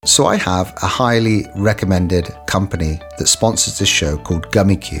So I have a highly recommended company that sponsors this show called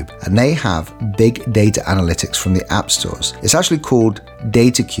GummyCube, and they have big data analytics from the app stores. It's actually called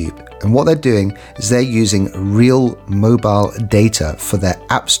DataCube, and what they're doing is they're using real mobile data for their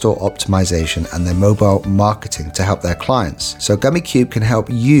app store optimization and their mobile marketing to help their clients. So GummyCube can help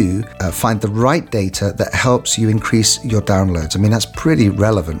you find the right data that helps you increase your downloads. I mean, that's pretty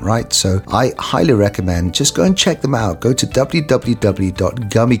relevant, right? So I highly recommend just go and check them out. Go to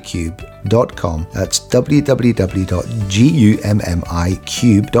www.gummicube.com. That's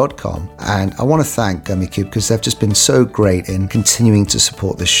www.gummicube.com. And I want to thank GummyCube because they've just been so great in continuing to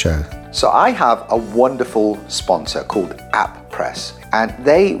support this show. So I have a wonderful sponsor called AppPress, and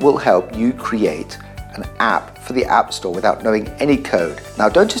they will help you create an app for the App Store without knowing any code. Now,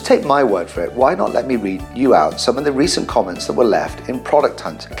 don't just take my word for it. Why not let me read you out some of the recent comments that were left in Product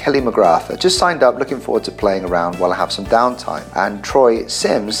Hunt. Kelly McGrath just signed up, looking forward to playing around while I have some downtime. And Troy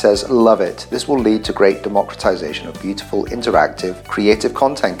Sims says, love it. This will lead to great democratization of beautiful, interactive, creative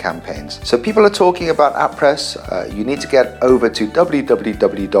content campaigns. So people are talking about AppPress. You need to get over to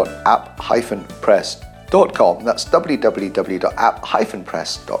www.app-press.com. That's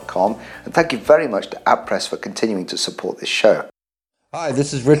www.app-press.com. And thank you very much to AppPress for continuing to support this show. Hi,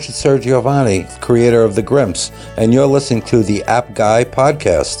 this is Richard Sergiovanni, creator of The Grimps, and you're listening to the App Guy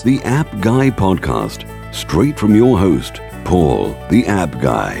Podcast. The App Guy Podcast, straight from your host, Paul, the App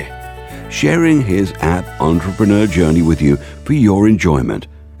Guy, sharing his app entrepreneur journey with you for your enjoyment.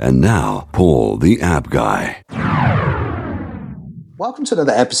 And now, Paul, the App Guy. Welcome to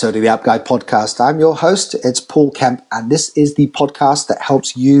another episode of the App Guy Podcast. I'm your host, it's Paul Kemp, and this is the podcast that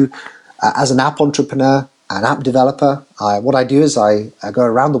helps you as an app entrepreneur, an app developer. What I do is I go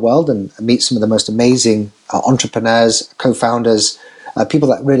around the world and meet some of the most amazing entrepreneurs, co-founders, people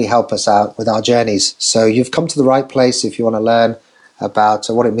that really help us out with our journeys. So you've come to the right place if you want to learn about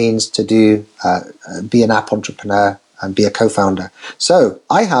what it means to be an app entrepreneur and be a co-founder. So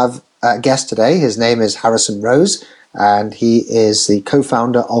I have a guest today. His name is Harrison Rose, and he is the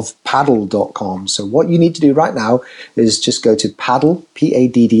co-founder of Paddle.com. So what you need to do right now is just go to Paddle,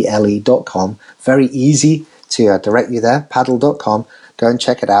 Paddle.com. Very easy to direct you there, Paddle.com. Go and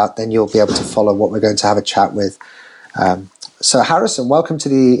check it out. Then you'll be able to follow what we're going to have a chat with. So Harrison, welcome to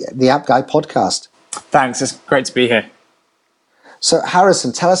the App Guy Podcast. Thanks. It's great to be here. So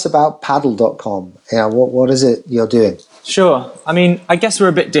Harrison, tell us about Paddle.com. What is it you're doing? Sure. I mean, I guess we're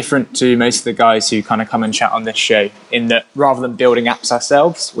a bit different to most of the guys who kind of come and chat on this show in that rather than building apps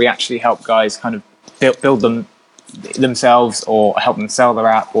ourselves, we actually help guys kind of build them themselves or help them sell their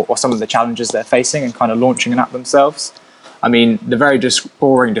app or some of the challenges they're facing and kind of launching an app themselves. I mean, the very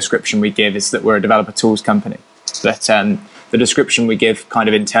boring description we give is that we're a developer tools company. But the description we give kind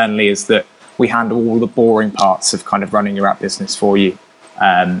of internally is that we handle all the boring parts of kind of running your app business for you.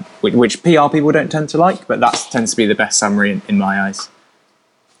 Which PR people don't tend to like, but that tends to be the best summary in my eyes.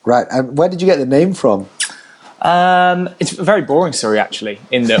 Right. And where did you get the name from? It's a very boring story, actually,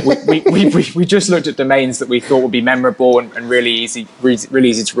 in that we just looked at domains that we thought would be memorable and really easy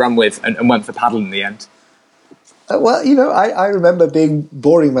to run with and went for Paddle in the end. Well, I remember being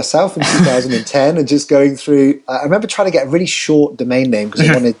boring myself in 2010 and just going through. I remember trying to get a really short domain name because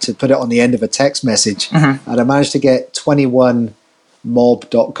I wanted to put it on the end of a text message. Mm-hmm. And I managed to get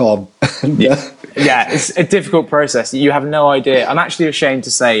 21mob.com. Yeah, it's a difficult process. You have no idea. I'm actually ashamed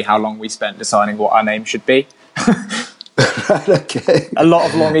to say how long we spent deciding what our name should be. Right, okay. A lot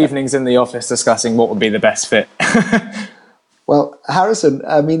of long evenings in the office discussing what would be the best fit. Well, Harrison,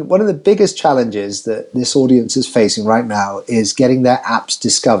 I mean, one of the biggest challenges that this audience is facing right now is getting their apps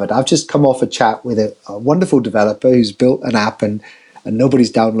discovered. I've just come off a chat with a wonderful developer who's built an app and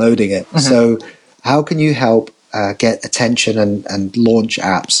nobody's downloading it. Mm-hmm. So how can you help get attention and launch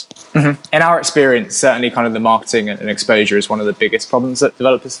apps? Mm-hmm. In our experience, certainly kind of the marketing and exposure is one of the biggest problems that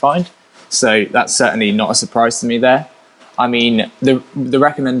developers find. So that's certainly not a surprise to me there. I mean, the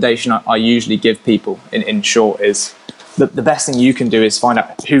recommendation I usually give people in short is the best thing you can do is find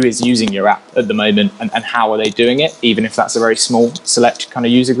out who is using your app at the moment and how are they doing it, even if that's a very small select kind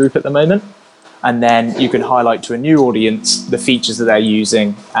of user group at the moment. And then you can highlight to a new audience the features that they're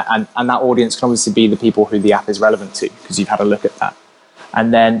using, and that audience can obviously be the people who the app is relevant to because you've had a look at that.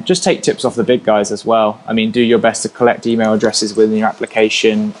 And then just take tips off the big guys as well. I mean, do your best to collect email addresses within your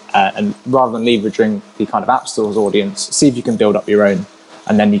application, and rather than leveraging the kind of App Store's audience, see if you can build up your own.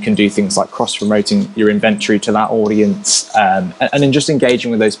 And then you can do things like cross-promoting your inventory to that audience, and then just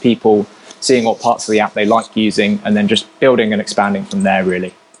engaging with those people, seeing what parts of the app they like using, and then just building and expanding from there,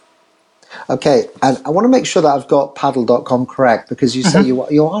 really. Okay, and I want to make sure that I've got Paddle.com correct, because you say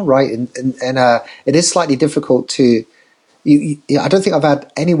you are right, and it is slightly difficult to I don't think I've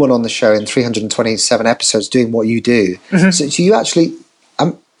had anyone on the show in 327 episodes doing what you do. So you actually,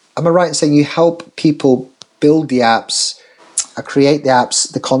 am I right in saying you help people build the apps, create the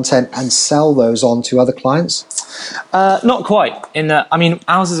apps, the content, and sell those on to other clients? Not quite.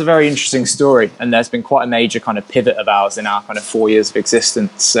 Ours is a very interesting story, and there's been quite a major kind of pivot of ours in our kind of 4 years of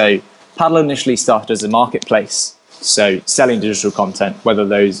existence. So Paddle initially started as a marketplace, so selling digital content, whether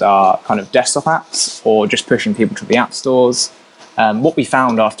those are kind of desktop apps or just pushing people to the app stores. What we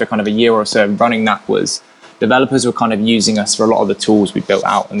found after kind of a year or so of running that was developers were kind of using us for a lot of the tools we built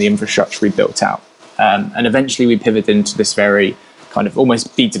out and the infrastructure we built out. And eventually we pivoted into this very kind of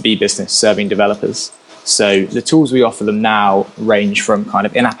almost B2B business serving developers. So the tools we offer them now range from kind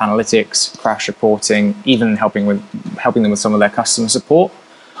of in-app analytics, crash reporting, even helping them with some of their customer support.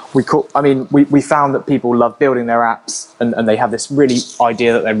 We found that people love building their apps, and they have this really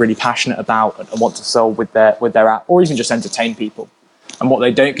idea that they're really passionate about and want to solve with their app, or even just entertain people. And what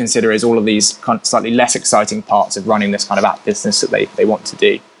they don't consider is all of these kind of slightly less exciting parts of running this kind of app business that they want to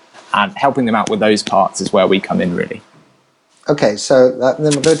do. And helping them out with those parts is where we come in, really. Okay, so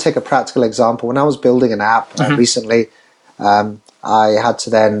then we're going to take a practical example. When I was building an app recently, I had to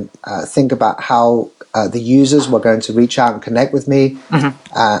then think about how the users were going to reach out and connect with me.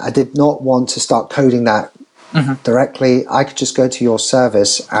 I did not want to start coding that directly. I could just go to your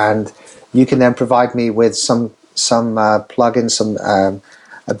service, and you can then provide me with some plugin, some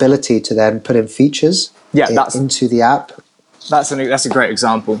ability to then put in features into the app. That's a great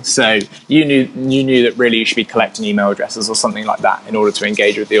example. So you knew that really you should be collecting email addresses or something like that in order to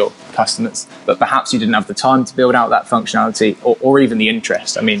engage with your customers, but perhaps you didn't have the time to build out that functionality or even the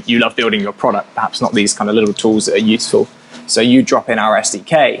interest. I mean, you love building your product, perhaps not these kind of little tools that are useful. So you drop in our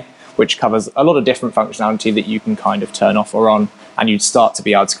SDK, which covers a lot of different functionality that you can kind of turn off or on, and you'd start to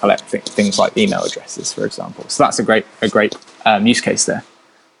be able to collect things like email addresses, for example. So that's a great use case there.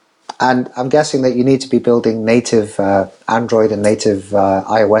 And I'm guessing that you need to be building native Android and native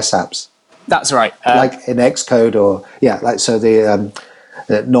iOS apps. That's right. Like in Xcode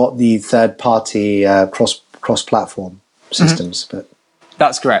not the third-party cross-platform systems. But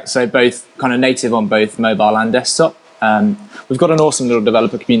that's correct. So both kind of native on both mobile and desktop. We've got an awesome little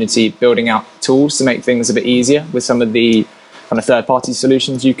developer community building out tools to make things a bit easier with some of the kind of third-party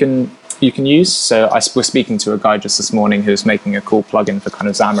solutions you can use. So I was speaking to a guy just this morning who's making a cool plugin for kind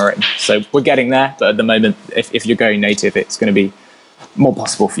of Xamarin. So we're getting there, but at the moment, if you're going native, it's going to be more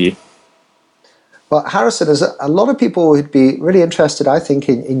possible for you. Well, Harrison, there's a lot of people who'd be really interested, I think,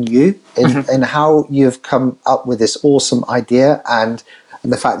 in you, in how you've come up with this awesome idea and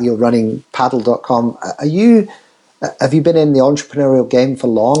the fact that you're running paddle.com. Have you been in the entrepreneurial game for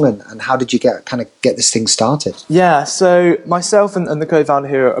long, and how did you get this thing started? Yeah, so myself and the co-founder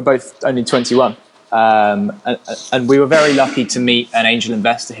here are both only 21. And we were very lucky to meet an angel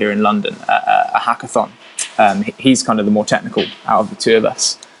investor here in London at a hackathon. He's kind of the more technical out of the two of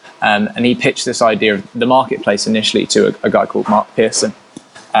us. And he pitched this idea of the marketplace initially to a guy called Mark Pearson.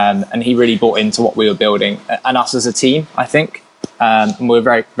 And he really bought into what we were building, and us as a team, I think. And we were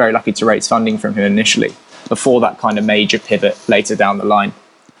very, very lucky to raise funding from him initially, before that kind of major pivot later down the line.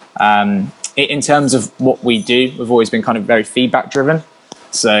 In terms of what we do, we've always been kind of very feedback driven.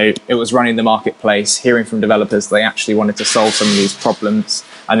 So it was running the marketplace, hearing from developers they actually wanted to solve some of these problems,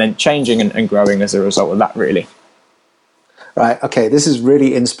 and then changing and growing as a result of that, really. Right, okay, this is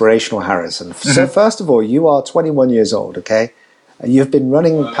really inspirational, Harrison. So first of all, you are 21 years old, okay? You've been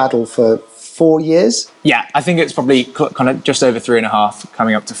running Paddle for 4 years? Yeah, I think it's probably kind of just over 3.5,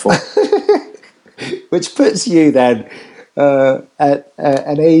 coming up to 4. Which puts you then at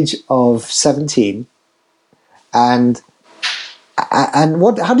an age of 17, and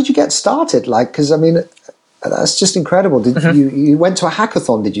how did you get started? Because I mean, that's just incredible. Did you went to a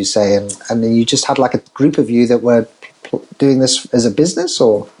hackathon? Did you say, and then you just had like a group of you that were doing this as a business,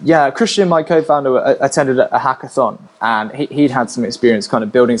 or? Yeah, Christian, my co-founder, attended a hackathon, and he'd had some experience kind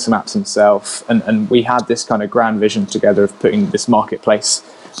of building some apps himself, and we had this kind of grand vision together of putting this marketplace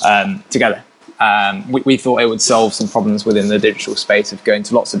together. We thought it would solve some problems within the digital space of going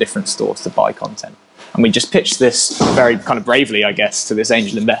to lots of different stores to buy content. And we just pitched this very kind of bravely, I guess, to this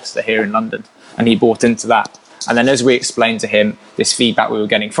angel investor here in London. And he bought into that. And then as we explained to him this feedback we were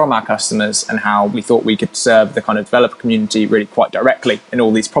getting from our customers and how we thought we could serve the kind of developer community really quite directly in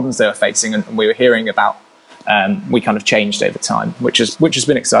all these problems they were facing and we were hearing about, we kind of changed over time, which has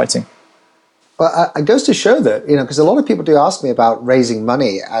been exciting. Well, it goes to show that, because a lot of people do ask me about raising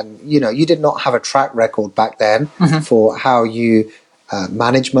money, and, you did not have a track record back then for how you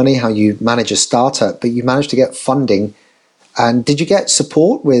manage money, how you manage a startup, but you managed to get funding And did you get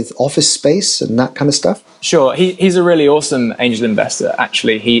support with office space and that kind of stuff? Sure. He's a really awesome angel investor,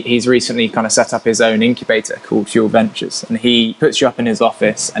 actually. He's recently kind of set up his own incubator called Fuel Ventures, and he puts you up in his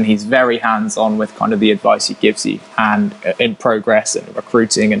office, and he's very hands-on with kind of the advice he gives you and in progress and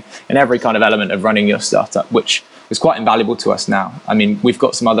recruiting and every kind of element of running your startup, which is quite invaluable to us now. I mean, we've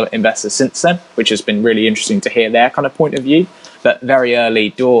got some other investors since then, which has been really interesting to hear their kind of point of view. But very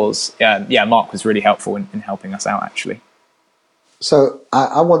early doors, Mark was really helpful in helping us out, actually. So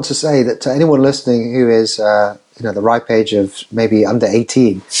I want to say that to anyone listening who is, the ripe age of maybe under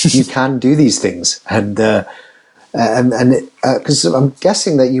 18, you can do these things, and because I'm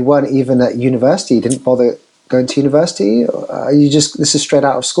guessing that you weren't even at university, you didn't bother going to university. This is straight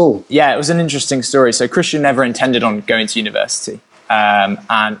out of school. Yeah, it was an interesting story. So Christian never intended on going to university,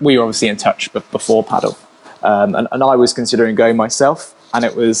 and we were obviously in touch before Paddle, and I was considering going myself. And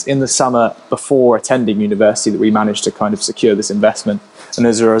it was in the summer before attending university that we managed to kind of secure this investment. And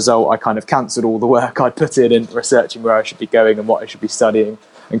as a result, I kind of cancelled all the work I'd put in researching where I should be going and what I should be studying,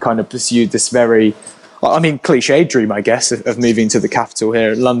 and kind of pursued this very, cliched dream, I guess, of moving to the capital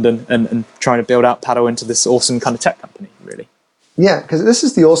here in London and trying to build out Paddle into this awesome kind of tech company, really. Yeah, because this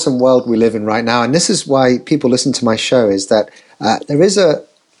is the awesome world we live in right now. And this is why people listen to my show, is that there is a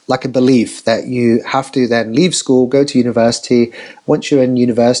belief that you have to then leave school, go to university. Once you're in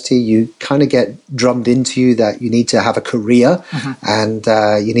university, you kind of get drummed into you that you need to have a career, and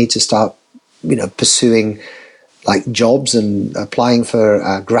you need to start, pursuing like jobs and applying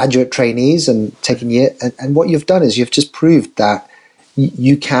for graduate trainees and taking it. And what you've done is you've just proved that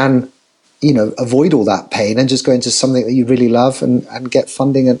you can, avoid all that pain and just go into something that you really love and get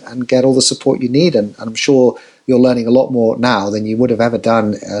funding and get all the support you need. And I'm sure you're learning a lot more now than you would have ever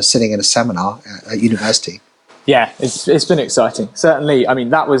done sitting in a seminar at university. Yeah, it's been exciting. Certainly, I mean,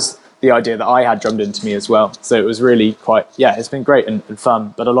 that was the idea that I had drummed into me as well. So it was really it's been great and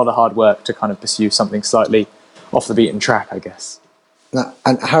fun, but a lot of hard work to kind of pursue something slightly off the beaten track, I guess. Now,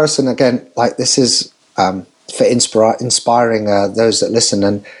 and Harrison, again, this is for inspiring those that listen.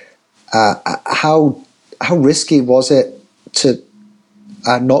 And how risky was it to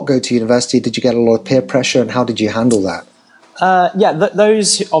not go to university? Did you get a lot of peer pressure, and how did you handle that?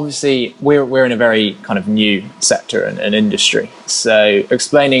 Those obviously we're in a very kind of new sector and industry. So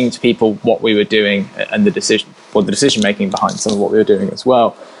explaining to people what we were doing and the decision making behind some of what we were doing as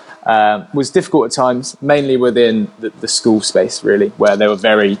well was difficult at times, mainly within the school space, really, where they were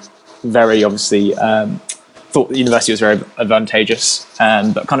very, very obviously thought the university was very advantageous,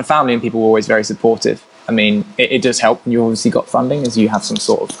 but kind of family and people were always very supportive. I mean, it does help when you obviously got funding, as you have some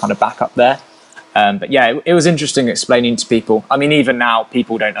sort of kind of backup there. But yeah, it was interesting explaining to people. I mean, even now,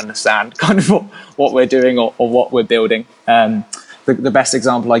 people don't understand kind of what we're doing or what we're building. The best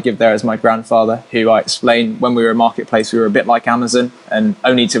example I give there is my grandfather, who I explained when we were a marketplace, we were a bit like Amazon, and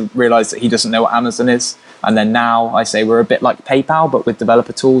only to realize that he doesn't know what Amazon is. And then now I say we're a bit like PayPal, but with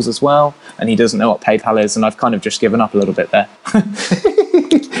developer tools as well. And he doesn't know what PayPal is. And I've kind of just given up a little bit there.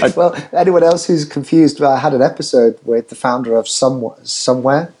 Well, anyone else who's confused, I had an episode with the founder of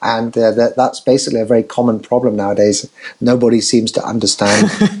Somewhere, and that's basically a very common problem nowadays. Nobody seems to understand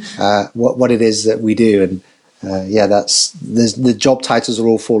what it is that we do. And the job titles are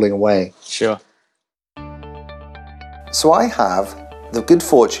all falling away. Sure. So I have the good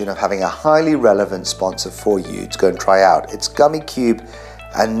fortune of having a highly relevant sponsor for you to go and try out. It's GummyCube,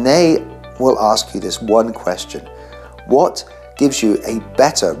 and they will ask you this one question: what gives you a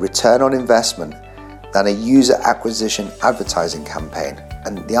better return on investment than a user acquisition advertising campaign?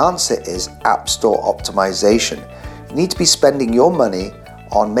 And the answer is App Store optimization. You need to be spending your money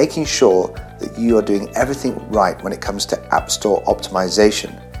on making sure that you are doing everything right when it comes to App Store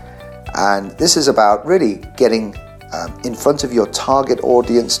optimization. And this is about really getting in front of your target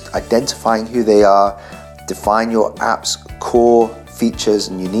audience, identifying who they are, define your app's core features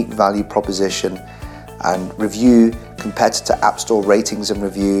and unique value proposition, and review competitor App Store ratings and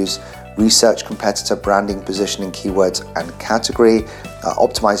reviews, research competitor branding, positioning, keywords, and category,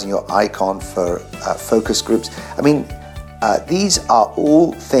 optimizing your icon for focus groups. I mean, these are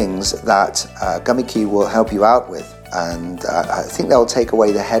all things that GummyCube will help you out with, and I think they'll take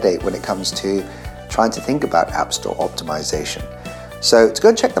away the headache when it comes to trying to think about App Store optimization. So to go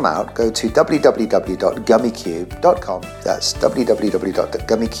and check them out, go to www.gummycube.com. That's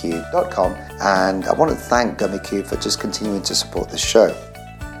www.gummycube.com. And I want to thank GummyCube for just continuing to support this show.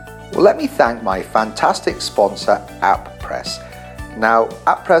 Well, let me thank my fantastic sponsor, AppPress. Now,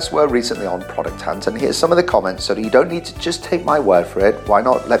 AppPress were recently on Product Hunt, and here's some of the comments, so that you don't need to just take my word for it. Why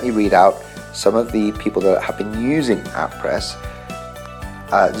not let me read out some of the people that have been using AppPress.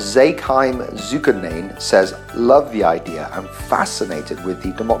 Zakeheim Zuckernain says, love the idea. I'm fascinated with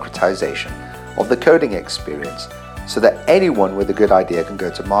the democratization of the coding experience so that anyone with a good idea can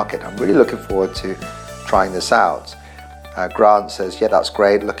go to market. I'm really looking forward to trying this out. Grant says, yeah, that's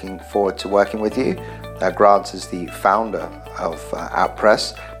great. Looking forward to working with you. Grant is the founder of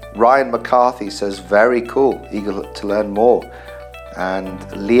AppPress. Ryan McCarthy says, very cool. Eager to learn more. And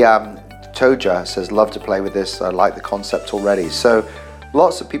Liam Toja says, love to play with this. I like the concept already. So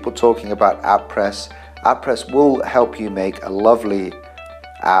lots of people talking about AppPress. AppPress will help you make a lovely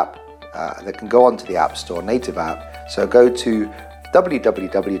app that can go onto the App Store, native app. So go to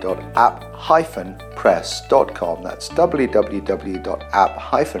www.app-press.com. That's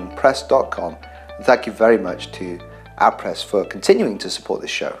www.app-press.com. And thank you very much to AppPress for continuing to support this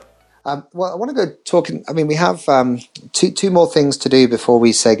show. Well, I want to go talking. I mean, we have two more things to do before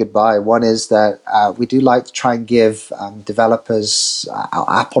we say goodbye. One is that we do like to try and give developers,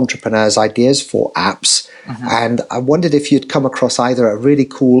 app entrepreneurs, ideas for apps. Mm-hmm. And I wondered if you'd come across either a really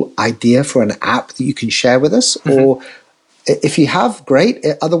cool idea for an app that you can share with us, mm-hmm. or if you have, great.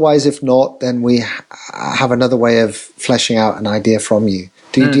 Otherwise, if not, then we have another way of fleshing out an idea from you.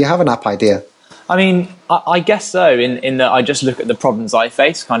 Do you have an app idea? I mean, I guess so, in that I just look at the problems I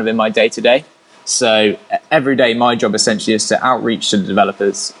face kind of in my day-to-day. So every day, my job essentially is to outreach to the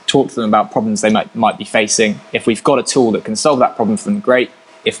developers, talk to them about problems they might be facing. If we've got a tool that can solve that problem for them, great.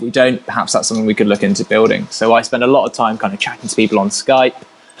 If we don't, perhaps that's something we could look into building. So I spend a lot of time kind of chatting to people on Skype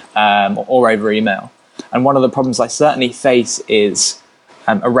or over email. And one of the problems I certainly face is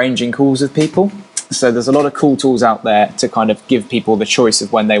arranging calls with people. So there's a lot of cool tools out there to kind of give people the choice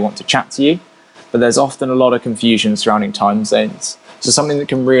of when they want to chat to you. But there's often a lot of confusion surrounding time zones. So something that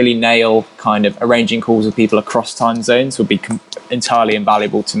can really nail kind of arranging calls with people across time zones would be entirely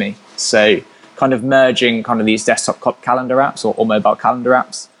invaluable to me. So kind of merging kind of these desktop calendar apps or mobile calendar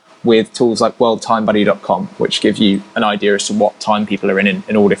apps with tools like worldtimebuddy.com, which give you an idea as to what time people are in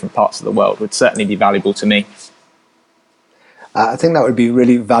all different parts of the world, would certainly be valuable to me. I think that would be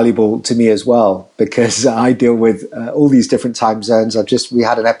really valuable to me as well, because I deal with all these different time zones. We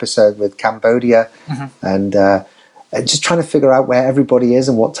had an episode with Cambodia, mm-hmm. and just trying to figure out where everybody is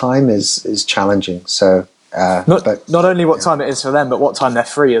and what time is challenging. So not only what time it is for them, but what time they're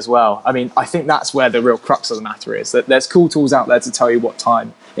free as well. I mean, I think that's where the real crux of the matter is, that there's cool tools out there to tell you what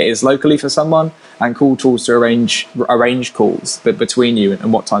time it is locally for someone, and cool tools to arrange calls between you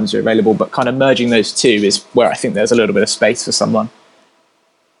and what times are available. But kind of merging those two is where I think there's a little bit of space for someone.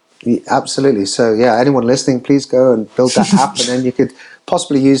 Yeah, absolutely. So yeah, anyone listening, please go and build that app, and then you could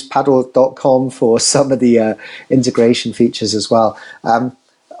possibly use paddle.com for some of the integration features as well.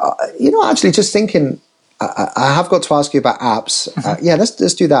 Actually just thinking, I have got to ask you about apps. Yeah, let's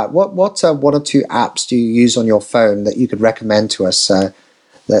do that. What one or two apps do you use on your phone that you could recommend to us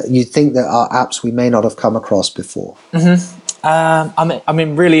that you think that are apps we may not have come across before? Mm-hmm.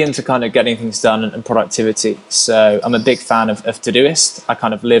 I'm really into kind of getting things done and productivity. So I'm a big fan of Todoist. I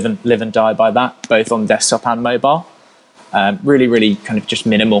kind of live and die by that, both on desktop and mobile. Really kind of just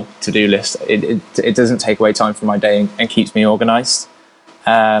minimal to-do list. It doesn't take away time from my day and keeps me organized.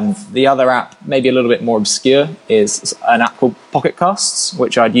 The other app, maybe a little bit more obscure, is an app called Pocket Casts,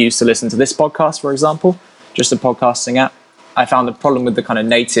 which I'd use to listen to this podcast, for example, just a podcasting app. I found the problem with the kind of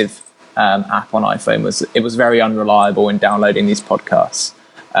native app on iPhone was it was very unreliable in downloading these podcasts.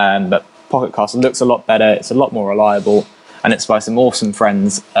 But Pocket Cast looks a lot better, it's a lot more reliable, and it's by some awesome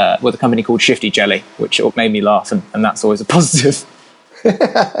friends with a company called Shifty Jelly, which made me laugh, and that's always a positive.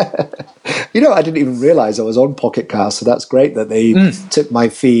 I didn't even realize I was on Pocket Cast, so that's great that they took my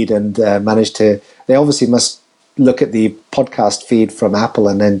feed and managed to. They obviously must look at the podcast feed from Apple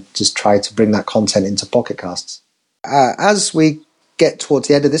and then just try to bring that content into Pocket Casts. As we get towards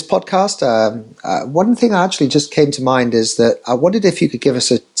the end of this podcast, one thing that actually just came to mind is that I wondered if you could give us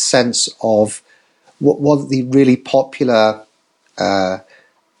a sense of what the really popular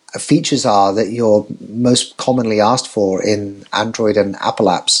features are that you're most commonly asked for in Android and Apple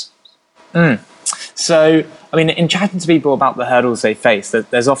apps. So, I mean, in chatting to people about the hurdles they face,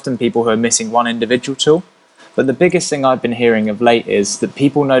 there's often people who are missing one individual tool. But the biggest thing I've been hearing of late is that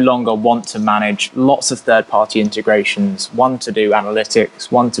people no longer want to manage lots of third-party integrations, one to do analytics,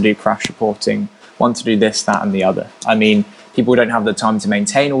 one to do crash reporting, one to do this, that, and the other. I mean, people don't have the time to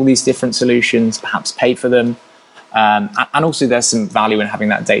maintain all these different solutions, perhaps pay for them. And also there's some value in having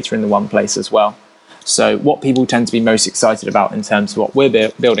that data in the one place as well. So what people tend to be most excited about in terms of what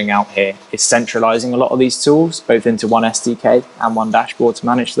we're building out here is centralizing a lot of these tools, both into one SDK and one dashboard to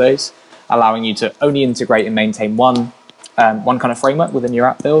manage those, allowing you to only integrate and maintain one kind of framework within your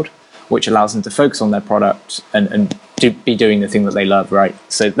app build, which allows them to focus on their product and be doing the thing that they love, right?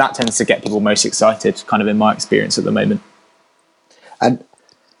 So that tends to get people most excited, kind of in my experience at the moment. And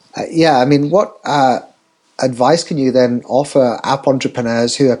what advice can you then offer app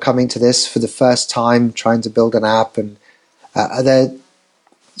entrepreneurs who are coming to this for the first time, trying to build an app? And are there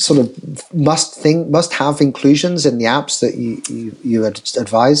sort of must-have inclusions in the apps that you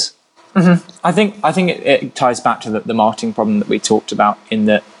advise? Mm-hmm. I think it ties back to the marketing problem that we talked about, in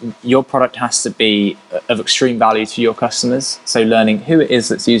that your product has to be of extreme value to your customers. So learning who it is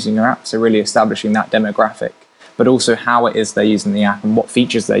that's using your app, so really establishing that demographic, but also how it is they're using the app and what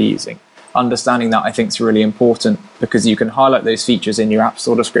features they're using. Understanding that, I think, is really important, because you can highlight those features in your app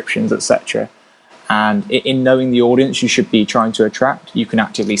store descriptions, etc. And in knowing the audience you should be trying to attract, you can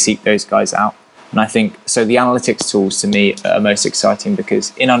actively seek those guys out. And I think, so the analytics tools to me are most exciting,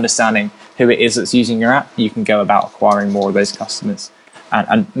 because in understanding who it is that's using your app, you can go about acquiring more of those customers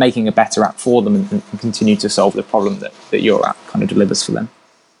and making a better app for them, and continue to solve the problem that your app kind of delivers for them.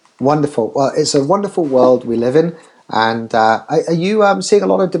 Wonderful. Well, it's a wonderful world we live in. And are you seeing a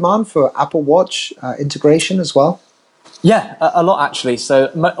lot of demand for Apple Watch integration as well? Yeah, a lot actually. So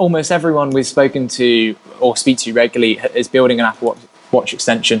almost everyone we've spoken to or speak to regularly is building an Apple Watch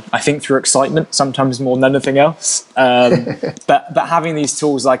extension, I think through excitement, sometimes more than anything else. But having these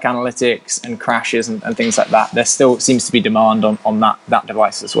tools like analytics and crashes and things like that, there still seems to be demand on that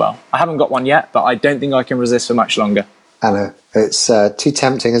device as well. I haven't got one yet, but I don't think I can resist for much longer. I know. It's too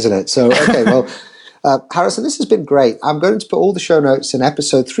tempting, isn't it? So, okay, well, Harrison, this has been great. I'm going to put all the show notes in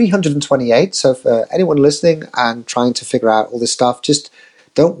episode 328. So for anyone listening and trying to figure out all this stuff, just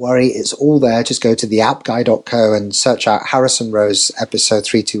don't worry, it's all there. Just go to theappguy.co and search out Harrison Rose episode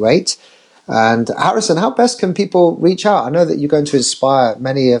 328. And Harrison, how best can people reach out? I know that you're going to inspire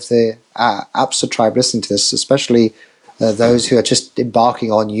many of the Appster tribe listening to this, especially those who are just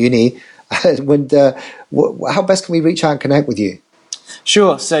embarking on uni. How best can we reach out and connect with you?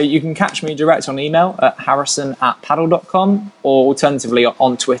 Sure. So you can catch me direct on email at harrison@paddle.com, or alternatively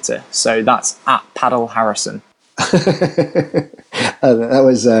on Twitter. So that's @paddleharrison. That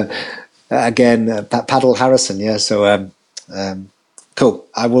was, again, Paddle Harrison. Yeah. So cool.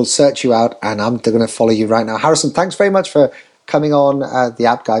 I will search you out and I'm going to follow you right now. Harrison, thanks very much for coming on the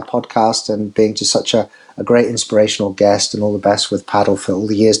App Guy podcast and being just such a great inspirational guest, and all the best with Paddle for all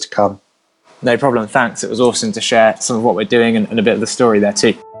the years to come. No problem, thanks. It was awesome to share some of what we're doing and a bit of the story there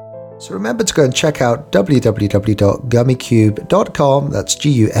too. So remember to go and check out www.gummicube.com, that's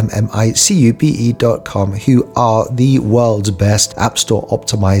gummicube.com, who are the world's best App Store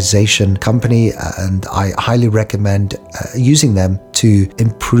optimization company, and I highly recommend using them to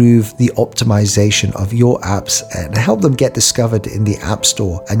improve the optimization of your apps and help them get discovered in the App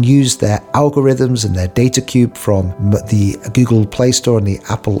Store, and use their algorithms and their data cube from the Google Play Store and the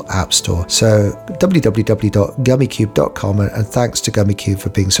Apple App Store. So www.gummicube.com, and thanks to Gummicube for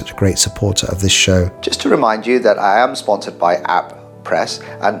being such a great supporter of this show. Just to remind you that I am sponsored by AppPress,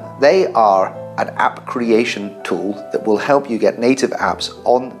 and they are an app creation tool that will help you get native apps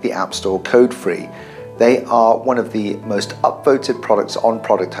on the App Store code-free. They are one of the most upvoted products on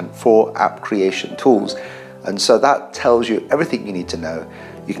Product Hunt for app creation tools, and so that tells you everything you need to know.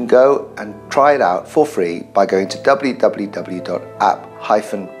 You can go and try it out for free by going to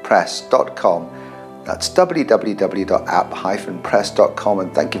www.app-press.com. That's www.app-press.com,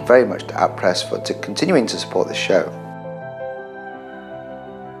 and thank you very much to AppPress for continuing to support the show.